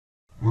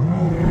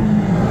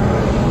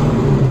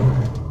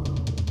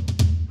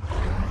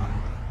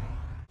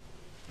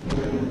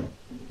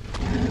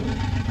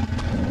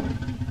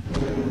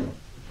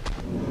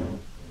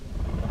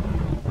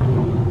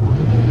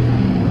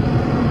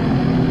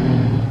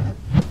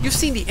You've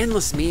seen the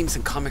endless memes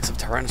and comics of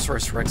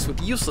Tyrannosaurus Rex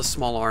with useless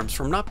small arms,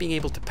 from not being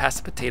able to pass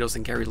the potatoes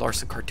in Gary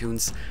Larson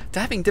cartoons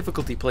to having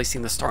difficulty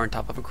placing the star on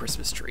top of a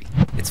Christmas tree.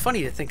 It's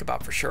funny to think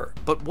about for sure,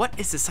 but what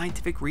is the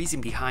scientific reason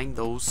behind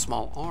those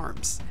small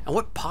arms? And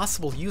what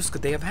possible use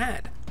could they have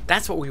had?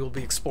 That's what we will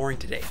be exploring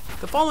today.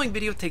 The following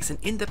video takes an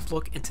in-depth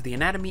look into the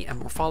anatomy and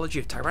morphology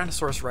of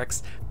Tyrannosaurus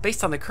Rex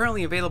based on the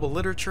currently available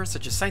literature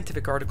such as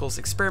scientific articles,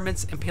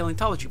 experiments, and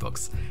paleontology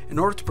books, in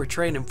order to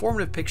portray an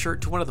informative picture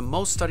to one of the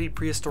most studied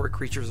prehistoric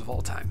creatures of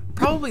all time.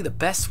 Probably the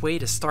best way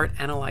to start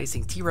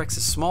analyzing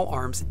T-Rex's small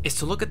arms is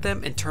to look at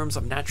them in terms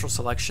of natural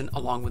selection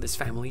along with his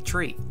family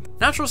tree.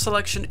 Natural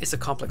selection is a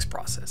complex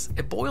process.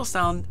 It boils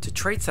down to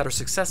traits that are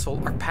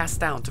successful are passed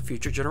down to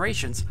future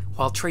generations,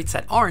 while traits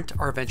that aren't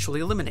are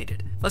eventually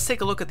eliminated. Let's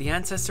take a look at the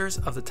ancestors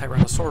of the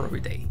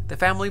Tyrannosauridae, the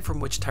family from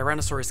which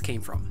Tyrannosaurus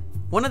came from.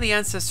 One of the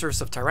ancestors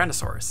of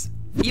Tyrannosaurus,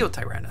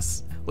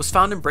 Eotyrannus, was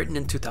found in Britain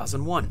in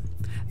 2001.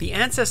 The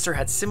ancestor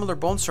had similar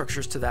bone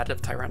structures to that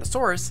of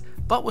Tyrannosaurus,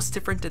 but was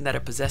different in that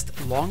it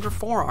possessed longer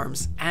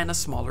forearms and a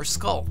smaller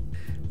skull.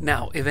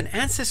 Now, if an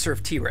ancestor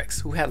of T-Rex,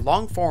 who had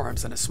long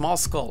forearms and a small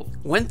skull,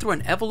 went through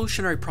an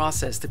evolutionary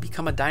process to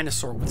become a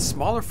dinosaur with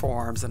smaller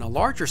forearms and a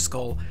larger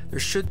skull, there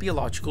should be a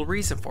logical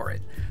reason for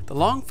it. The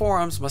long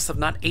forearms must have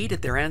not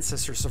aided their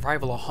ancestors'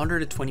 survival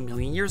 120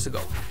 million years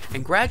ago,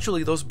 and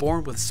gradually those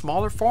born with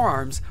smaller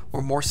forearms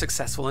were more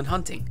successful in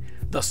hunting,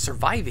 thus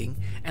surviving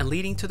and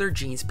leading to their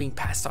genes being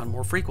passed on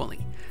more frequently.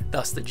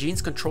 Thus, the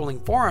genes controlling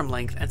forearm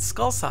length and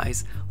skull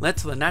size led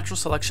to the natural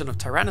selection of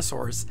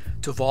tyrannosaurs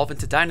to evolve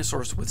into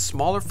dinosaurs with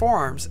smaller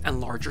forearms and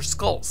larger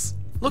skulls.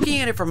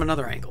 Looking at it from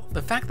another angle,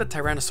 the fact that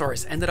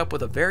Tyrannosaurus ended up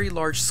with a very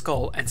large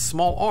skull and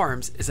small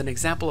arms is an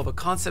example of a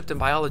concept in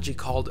biology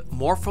called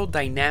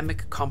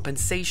morphodynamic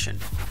compensation,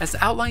 as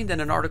outlined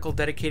in an article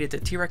dedicated to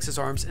T-Rex's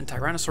arms in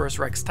Tyrannosaurus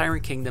Rex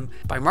Tyrant Kingdom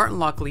by Martin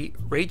Lockley,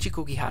 Reiji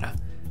Kukihara,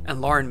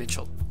 and Lauren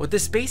Mitchell. What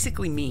this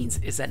basically means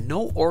is that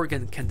no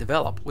organ can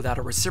develop without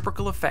a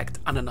reciprocal effect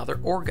on another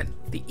organ.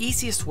 The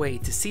easiest way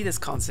to see this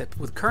concept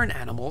with current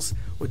animals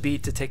would be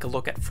to take a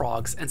look at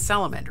frogs and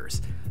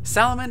salamanders.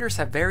 Salamanders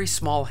have very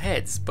small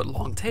heads but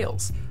long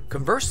tails.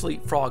 Conversely,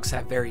 frogs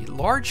have very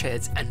large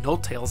heads and no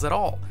tails at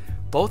all.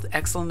 Both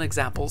excellent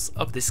examples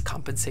of this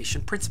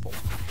compensation principle.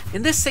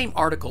 In this same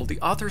article,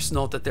 the authors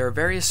note that there are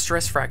various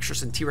stress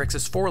fractures in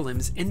T-Rex's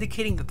forelimbs,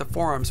 indicating that the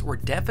forearms were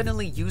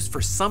definitely used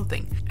for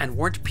something and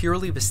weren't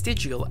purely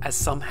vestigial as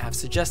some have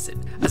suggested.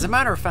 As a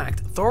matter of fact,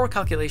 thorough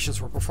calculations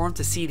were performed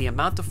to see the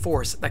amount of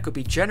force that could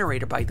be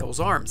generated by those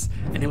arms,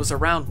 and it was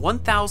around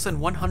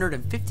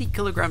 1,150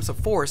 kilograms of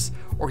force,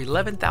 or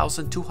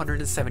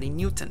 11,270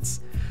 newtons.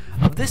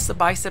 Of this, the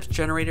biceps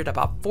generated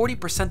about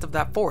 40% of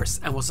that force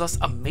and was thus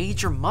a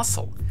major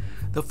muscle.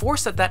 The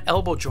force at that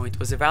elbow joint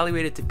was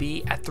evaluated to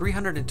be at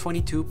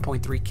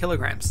 322.3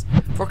 kilograms.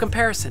 For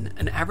comparison,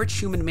 an average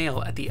human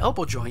male at the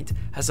elbow joint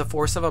has a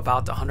force of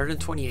about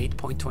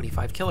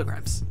 128.25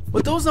 kilograms.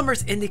 What those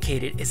numbers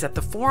indicated is that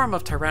the forearm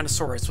of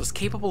Tyrannosaurus was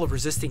capable of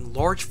resisting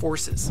large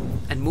forces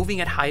and moving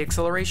at high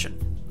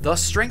acceleration,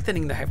 thus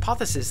strengthening the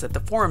hypothesis that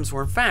the forearms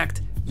were in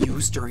fact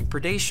used during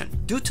predation.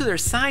 Due to their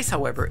size,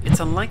 however, it's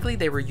unlikely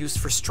they were used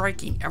for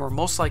striking and were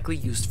most likely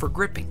used for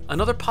gripping.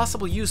 Another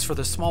possible use for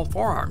the small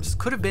forearms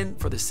could have been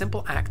for the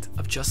simple act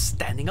of just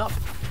standing up.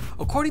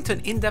 According to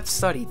an in-depth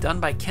study done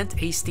by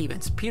Kent A.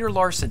 Stevens, Peter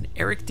Larson,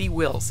 Eric D.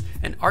 Wills,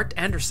 and Art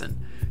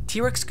Anderson,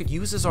 T-Rex could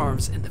use his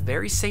arms in the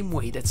very same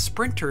way that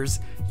sprinters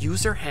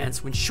use their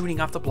hands when shooting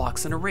off the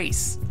blocks in a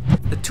race.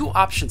 The two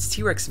options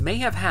T-Rex may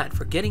have had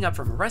for getting up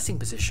from a resting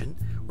position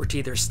were to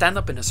either stand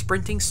up in a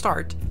sprinting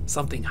start,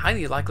 something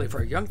highly likely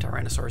for a young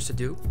Tyrannosaurus to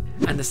do,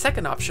 and the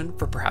second option,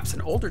 for perhaps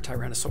an older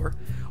Tyrannosaur,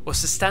 was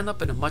to stand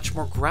up in a much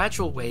more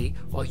gradual way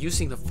while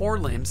using the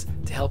forelimbs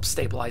to help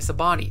stabilize the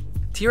body.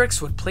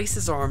 T-Rex would place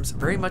his arms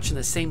very much in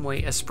the same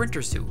way as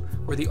sprinters do,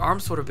 where the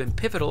arms would have been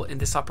pivotal in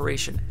this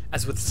operation,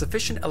 as with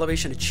sufficient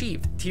elevation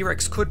achieved,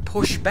 T-Rex could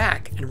push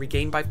back and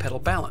regain bipedal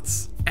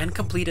balance, and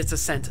complete its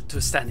ascent to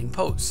a standing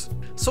pose.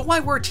 So why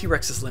were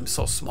T-Rex's limbs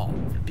so small?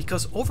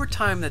 Because over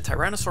time the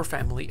Tyrannosaur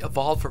family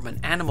evolved from an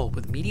animal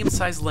with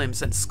medium-sized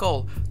limbs and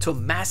skull to a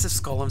massive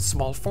skull and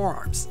small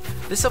forearms.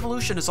 This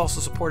evolution is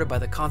also supported by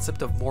the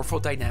concept of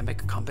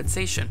morphodynamic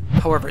compensation.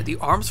 However, the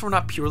arms were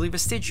not purely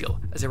vestigial,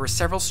 as there were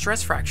several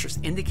stress fractures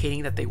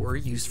indicating that they were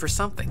used for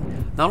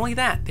something. Not only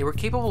that, they were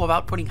capable of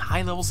outputting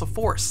high levels of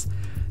force.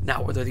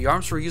 Now, whether the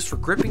arms were used for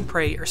gripping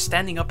prey or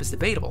standing up is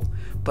debatable,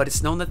 but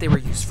it's known that they were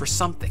used for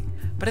something.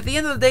 But at the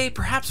end of the day,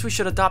 perhaps we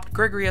should adopt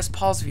Gregory S.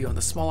 Paul's view on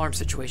the small arm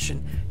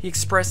situation he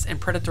expressed in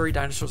Predatory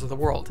Dinosaurs of the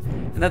World,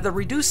 and that the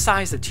reduced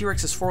size of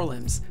T-Rex's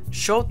forelimbs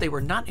showed they were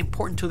not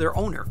important to their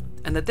owner,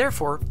 and that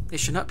therefore they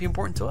should not be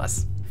important to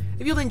us.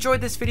 If you enjoyed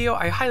this video,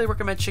 I highly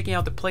recommend checking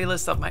out the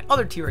playlist of my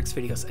other T-Rex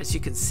videos, as you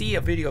can see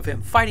a video of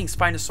him fighting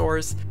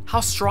Spinosaurus,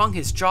 how strong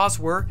his jaws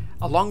were,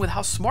 along with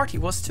how smart he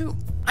was too.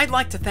 I'd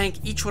like to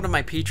thank each one of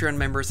my Patreon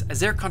members, as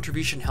their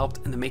contribution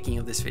helped in the making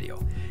of this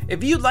video.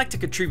 If you'd like to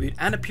contribute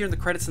and appear in the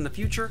credits in the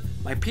future,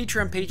 my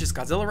Patreon page is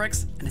Godzilla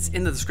Rex, and it's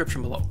in the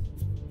description below.